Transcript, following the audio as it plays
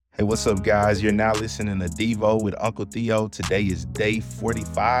Hey, what's up, guys? You're now listening to Devo with Uncle Theo. Today is day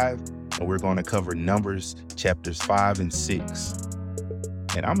 45, and we're going to cover Numbers chapters 5 and 6.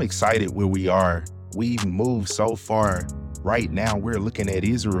 And I'm excited where we are. We've moved so far. Right now, we're looking at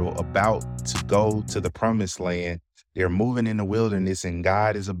Israel about to go to the promised land. They're moving in the wilderness, and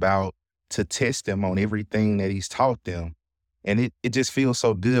God is about to test them on everything that he's taught them. And it just feels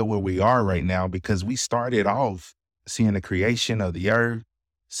so good where we are right now, because we started off seeing the creation of the earth,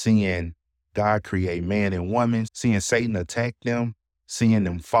 seeing God create man and woman, seeing Satan attack them, seeing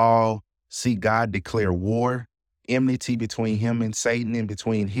them fall, see God declare war, enmity between him and Satan and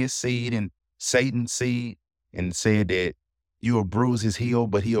between his seed and Satan's seed, and said that you will bruise his heel,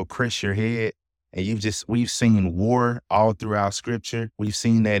 but he'll crush your head. And we've seen war all throughout scripture. We've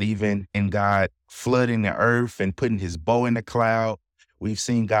seen that even in God flooding the earth and putting his bow in the cloud. We've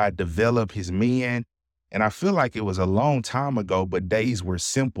seen God develop his men. And I feel like it was a long time ago, but days were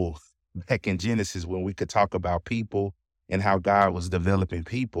simple back in Genesis when we could talk about people and how God was developing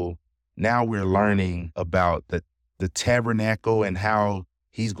people. Now we're learning about the tabernacle and how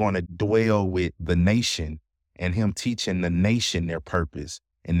he's going to dwell with the nation, and him teaching the nation their purpose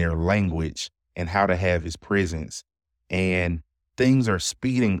and their language and how to have his presence. And things are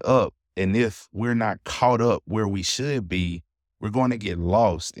speeding up. And if we're not caught up where we should be, we're going to get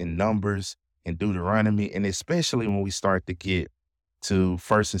lost in Numbers and Deuteronomy. And especially when we start to get to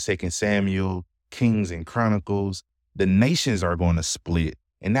 1st and 2nd Samuel, Kings and Chronicles, the nations are going to split.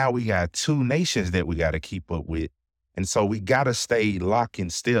 And now we got two nations that we got to keep up with. And so we got to stay locked in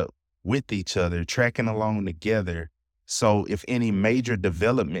step with each other, tracking along together. So if any major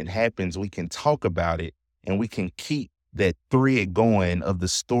development happens, we can talk about it and we can keep that thread going of the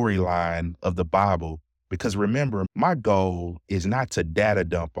storyline of the Bible. Because remember, my goal is not to data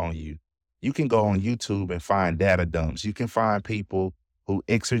dump on you. You can go on YouTube and find data dumps. You can find people who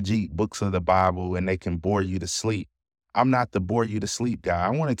exegete books of the Bible and they can bore you to sleep. I'm not the bore you to sleep guy. I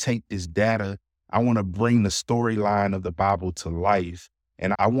want to take this data. I want to bring the storyline of the Bible to life.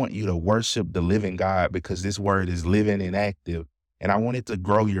 And I want you to worship the living God, because this word is living and active. And I want it to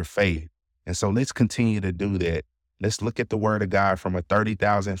grow your faith. And so let's continue to do that. Let's look at the word of God from a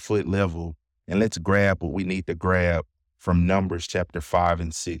 30,000 foot level, and let's grab what we need to grab from Numbers chapter 5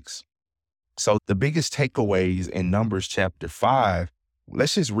 and 6. So the biggest takeaways in Numbers chapter 5,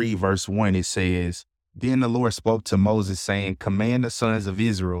 let's just read verse 1. It says, "Then the Lord spoke to Moses, saying, Command the sons of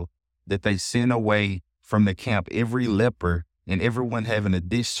Israel that they send away from the camp every leper and everyone having a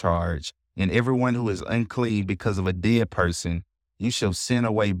discharge and everyone who is unclean because of a dead person. You shall send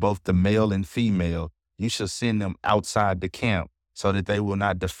away both the male and female. You shall send them outside the camp, so that they will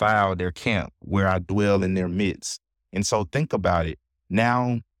not defile their camp where I dwell in their midst." And so think about it.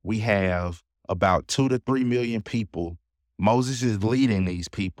 Now we have about 2 to 3 million people. Moses is leading these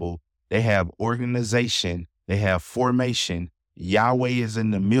people. They have organization. They have formation. Yahweh is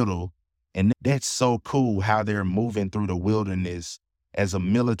in the middle. And that's so cool how they're moving through the wilderness as a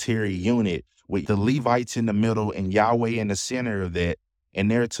military unit with the Levites in the middle and Yahweh in the center of that. And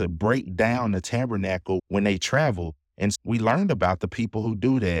they're to break down the tabernacle when they travel. And we learned about the people who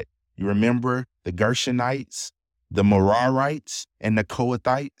do that. You remember the Gershonites, the Merarites, and the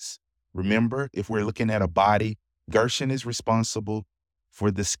Kohathites? Remember, if we're looking at a body, Gershon is responsible for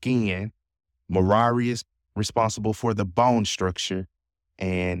the skin. Merari is responsible for the bone structure.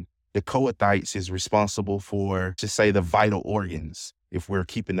 And the Kohathites is responsible for, just say, the vital organs, if we're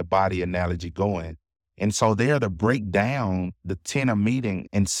keeping the body analogy going. And so they're to break down the tent of meeting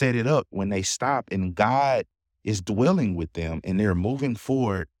and set it up when they stop, and God is dwelling with them and they're moving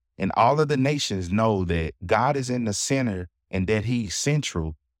forward. And all of the nations know that God is in the center and that he's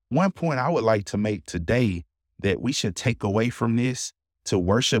central. One point I would like to make today that we should take away from this to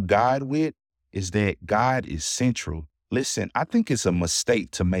worship God with is that God is central. Listen, I think it's a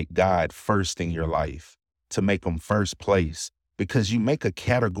mistake to make God first in your life, to make him first place, because you make a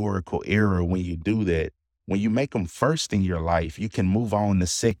categorical error when you do that. When you make him first in your life, you can move on to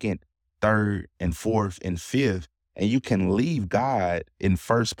second, third, and fourth, and fifth, and you can leave God in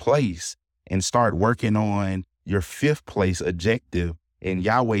first place and start working on your fifth place objective, and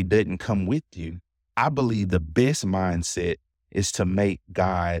Yahweh doesn't come with you. I believe the best mindset is to make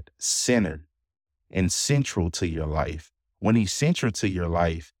God center and central to your life. When he's central to your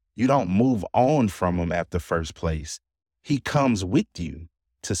life, you don't move on from him after first place. He comes with you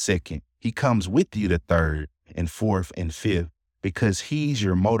to second. He comes with you to third and fourth and fifth, because he's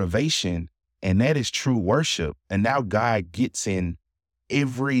your motivation, and that is true worship. And now God gets in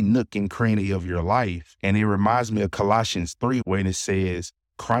every nook and cranny of your life. And it reminds me of Colossians 3, when it says,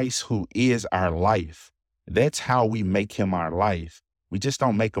 Christ who is our life. That's how we make him our life. we just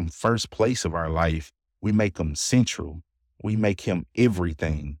don't make him first place of our life. We make him central. We make him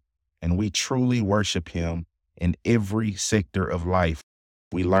everything. And we truly worship him in every sector of life.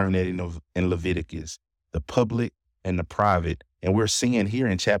 We learn that in Leviticus, the public and the private. And we're seeing here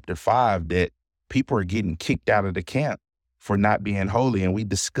in chapter 5 that people are getting kicked out of the camp for not being holy. And we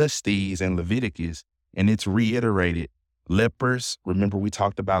discussed these in Leviticus, and it's reiterated. Lepers, remember we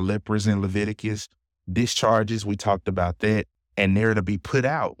talked about lepers in Leviticus. Discharges, we talked about that. And they're to be put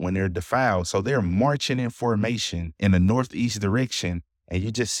out when they're defiled. So they're marching in formation in the northeast direction. And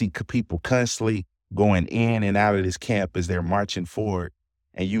you just see people constantly going in and out of this camp as they're marching forward.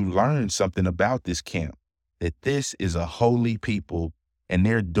 And you learn something about this camp, that this is a holy people and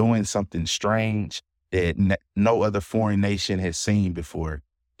they're doing something strange that no other foreign nation has seen before.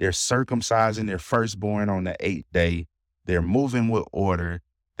 They're circumcising their firstborn on the 8th day. They're moving with order.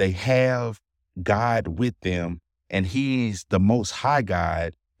 They have God with them, and he's the most high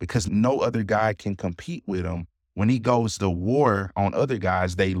God because no other God can compete with him. When he goes to war on other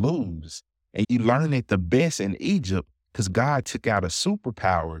guys, they lose. And you learn it the best in Egypt because God took out a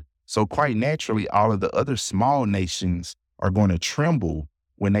superpower. So quite naturally, all of the other small nations are going to tremble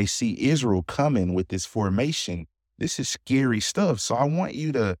when they see Israel coming with this formation. This is scary stuff. So I want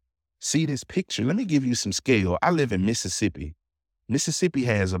you to see this picture. Let me give you some scale. I live in Mississippi. Mississippi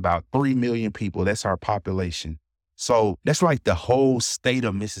has about 3 million people. That's our population. So that's like the whole state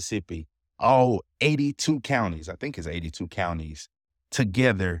of Mississippi, all 82 counties, I think it's 82 counties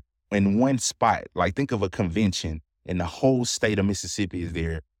together in one spot. Like think of a convention and the whole state of Mississippi is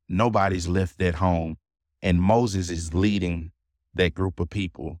there. Nobody's left at home. And Moses is leading that group of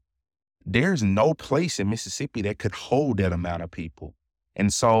people. There's no place in Mississippi that could hold that amount of people.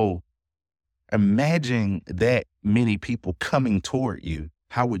 And so imagine that many people coming toward you.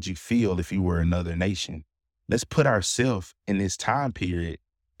 How would you feel if you were another nation? Let's put ourselves in this time period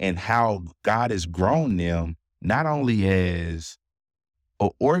and how God has grown them, not only as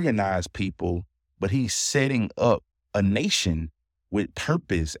an organized people, but he's setting up a nation with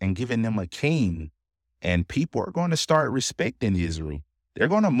purpose and giving them a king. And people are going to start respecting Israel. They're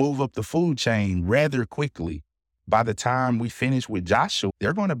going to move up the food chain rather quickly. By the time we finish with Joshua,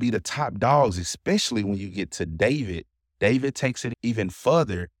 they're going to be the top dogs, especially when you get to David. David takes it even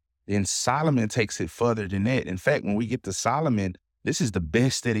further. Then Solomon takes it further than that. In fact, when we get to Solomon, this is the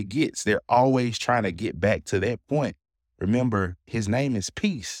best that it gets. They're always trying to get back to that point. Remember, his name is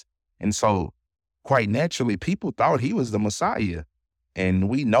Peace. And so quite naturally, people thought he was the Messiah. And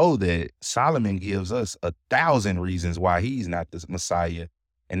we know that Solomon gives us 1,000 reasons why he's not the Messiah.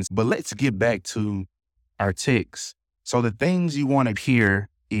 But let's get back to our text. So the things you want to hear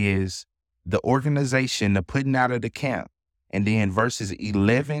is the organization, the putting out of the camp. And then verses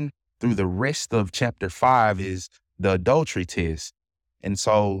 11 through the rest of chapter 5 is the adultery test. And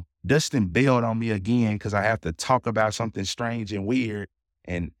so Dustin bailed on me again because I have to talk about something strange and weird.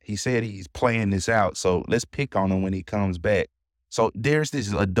 And he said he's playing this out. So let's pick on him when he comes back. So there's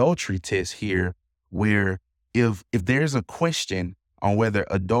this adultery test here where if there's a question on whether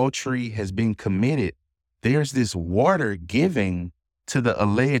adultery has been committed, there's this water giving to the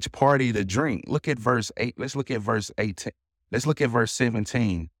alleged party to drink. Look at verse 8. Let's look at verse 18. Let's look at verse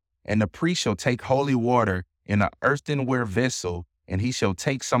 17. And the priest shall take holy water in an earthenware vessel, and he shall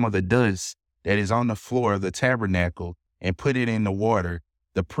take some of the dust that is on the floor of the tabernacle and put it in the water.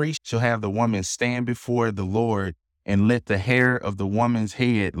 The priest shall have the woman stand before the Lord and let the hair of the woman's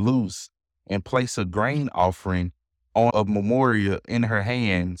head loose and place a grain offering on a memorial in her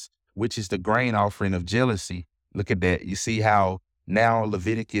hands, which is the grain offering of jealousy. Look at that. You see how now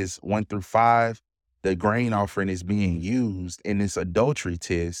Leviticus 1 through 5, the grain offering is being used in this adultery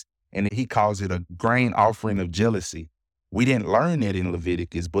test, and he calls it a grain offering of jealousy. We didn't learn that in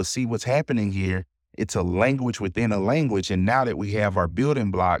Leviticus, but see what's happening here. It's a language within a language. And now that we have our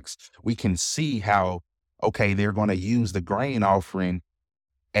building blocks, we can see how, okay, they're going to use the grain offering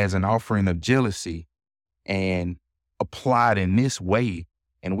as an offering of jealousy and apply it in this way.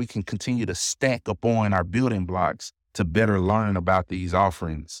 And we can continue to stack upon our building blocks to better learn about these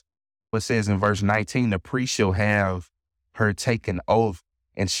offerings. It says in verse 19, the priest shall have her take an oath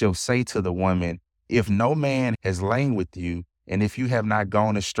and shall say to the woman, if no man has lain with you, and if you have not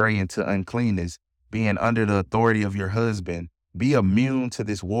gone astray into uncleanness, being under the authority of your husband, be immune to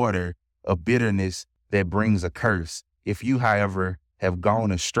this water of bitterness that brings a curse. If you, however, have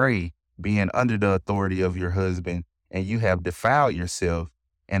gone astray, being under the authority of your husband, and you have defiled yourself,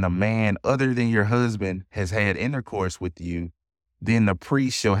 and a man other than your husband has had intercourse with you, then the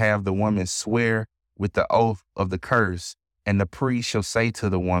priest shall have the woman swear with the oath of the curse, and the priest shall say to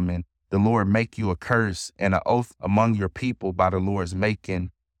the woman, the Lord make you a curse and an oath among your people by the Lord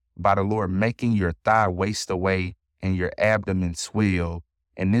making your thigh waste away and your abdomen swell.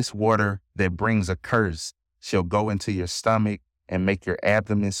 And this water that brings a curse shall go into your stomach and make your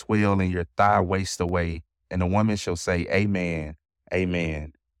abdomen swell and your thigh waste away. And the woman shall say, Amen,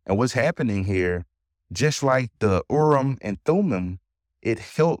 Amen. And what's happening here, just like the Urim and Thummim, it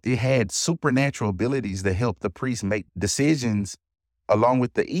had supernatural abilities to help the priest make decisions along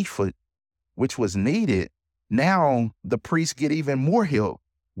with the ephod, which was needed. Now the priests get even more help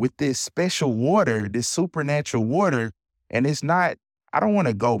with this special water, this supernatural water. And it's not, I don't want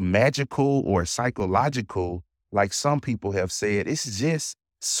to go magical or psychological like some people have said. It's just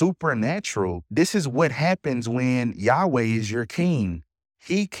supernatural. This is what happens when Yahweh is your king.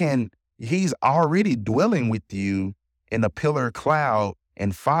 He's already dwelling with you in a pillar of cloud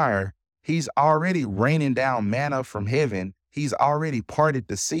and fire. He's already raining down manna from heaven. He's already parted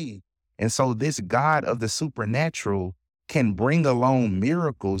the sea. And so this God of the supernatural can bring along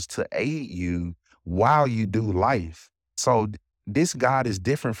miracles to aid you while you do life. So this God is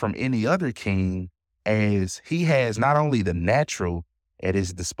different from any other king, as he has not only the natural at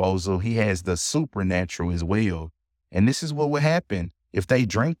his disposal, he has the supernatural as well. And this is what would happen. If they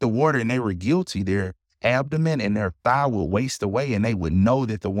drank the water and they were guilty, their abdomen and their thigh would waste away and they would know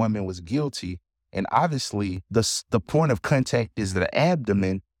that the woman was guilty. And obviously the point of contact is the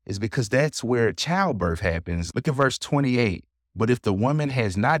abdomen, is because that's where childbirth happens. Look at verse 28. But if the woman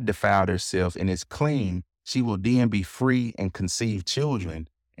has not defiled herself and is clean, she will then be free and conceive children.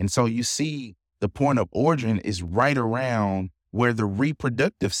 And so you see the point of origin is right around where the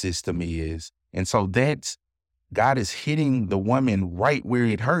reproductive system is. And so that's, God is hitting the woman right where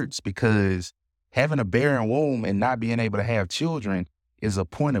it hurts, because having a barren womb and not being able to have children is a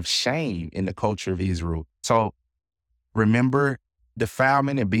point of shame in the culture of Israel. So remember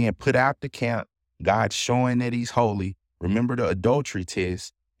defilement and being put out the camp, God showing that he's holy. Remember the adultery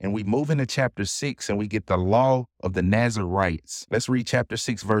test. And we move into chapter 6 and we get the law of the Nazarites. Let's read chapter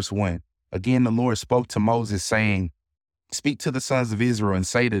 6, verse 1. Again, the Lord spoke to Moses saying, speak to the sons of Israel and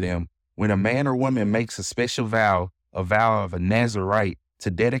say to them, when a man or woman makes a special vow, a vow of a Nazarite to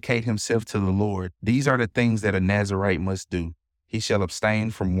dedicate himself to the Lord, these are the things that a Nazarite must do. He shall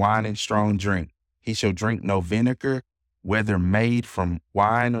abstain from wine and strong drink. He shall drink no vinegar, whether made from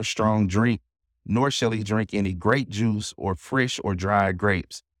wine or strong drink, nor shall he drink any grape juice or fresh or dried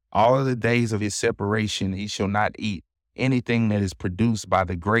grapes. All of the days of his separation he shall not eat anything that is produced by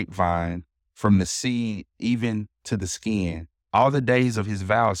the grapevine, from the seed even to the skin. All the days of his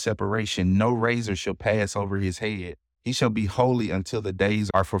vow of separation no razor shall pass over his head. He shall be holy until the days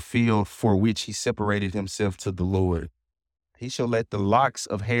are fulfilled for which he separated himself to the Lord. He shall let the locks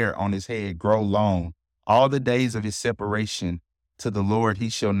of hair on his head grow long. All the days of his separation to the Lord he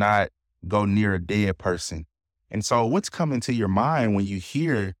shall not go near a dead person. And so what's coming to your mind when you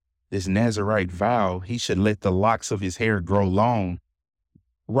hear this Nazarite vow, he should let the locks of his hair grow long?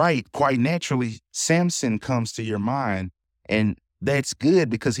 Right, quite naturally, Samson comes to your mind. And that's good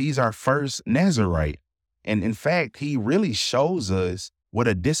because he's our first Nazarite. And in fact, he really shows us what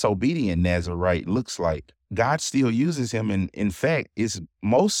a disobedient Nazarite looks like. God still uses him. And in fact, it's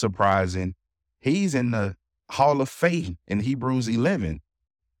most surprising, he's in the Hall of Faith in Hebrews 11.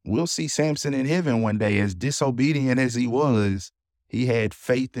 We'll see Samson in heaven one day. As disobedient as he was, he had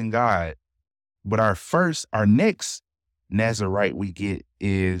faith in God. But our next Nazarite we get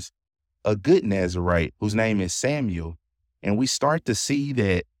is a good Nazarite whose name is Samuel. And we start to see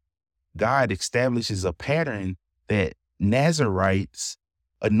that God establishes a pattern that Nazarites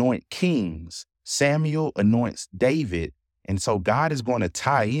anoint kings. Samuel anoints David. And so God is going to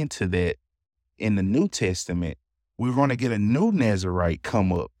tie into that in the New Testament. We're going to get a new Nazarite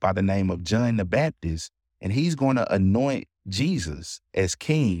come up by the name of John the Baptist, and he's going to anoint Jesus as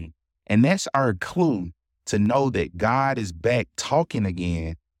king. And that's our clue to know that God is back talking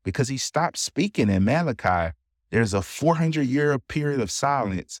again, because he stopped speaking in Malachi. There's a 400-year period of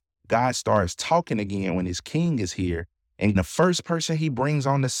silence. God starts talking again when his king is here. And the first person he brings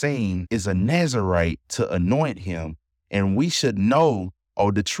on the scene is a Nazarite to anoint him. And we should know, oh,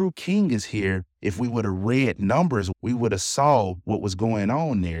 the true king is here. If we would have read Numbers, we would have saw what was going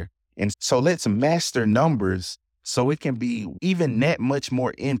on there. And so let's master Numbers so it can be even that much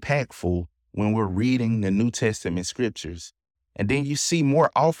more impactful when we're reading the New Testament scriptures. And then you see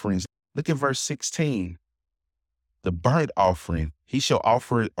more offerings. Look at verse 16. The burnt offering, he shall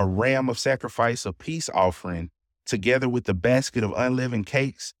offer a ram of sacrifice, a peace offering, together with the basket of unleavened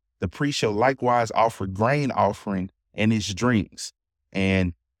cakes. The priest shall likewise offer grain offering and its drinks.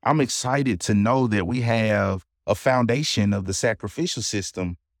 And I'm excited to know that we have a foundation of the sacrificial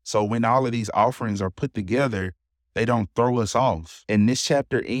system So when all of these offerings are put together, they don't throw us off. And this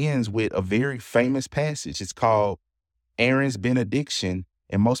chapter ends with a very famous passage. It's called Aaron's benediction.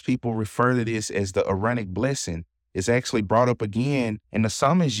 And most people refer to this as the Aaronic blessing. It's actually brought up again, and the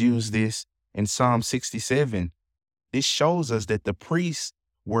psalmist used this in Psalm 67. This shows us that the priests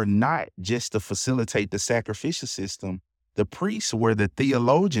were not just to facilitate the sacrificial system. The priests were the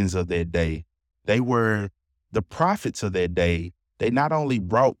theologians of that day. They were the prophets of that day. They not only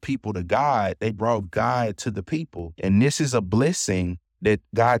brought people to God, they brought God to the people. And this is a blessing that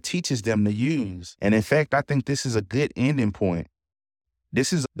God teaches them to use. And in fact, I think this is a good ending point.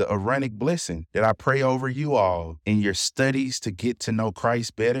 This is the Aaronic blessing that I pray over you all in your studies to get to know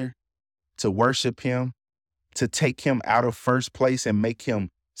Christ better, to worship him, to take him out of first place and make him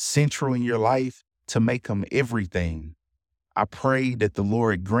central in your life, to make him everything. I pray that the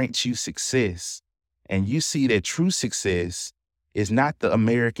Lord grants you success, and you see that true success is not the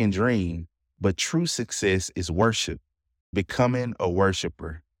American dream, but true success is worship, becoming a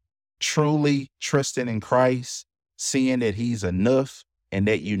worshiper, truly trusting in Christ, seeing that he's enough and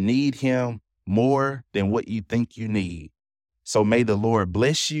that you need him more than what you think you need. So may the Lord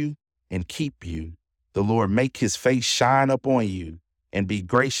bless you and keep you. The Lord make his face shine upon you and be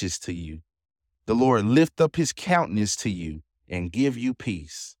gracious to you. The Lord lift up his countenance to you and give you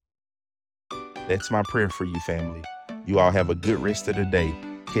peace. That's my prayer for you, family. You all have a good rest of the day.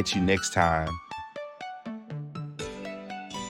 Catch you next time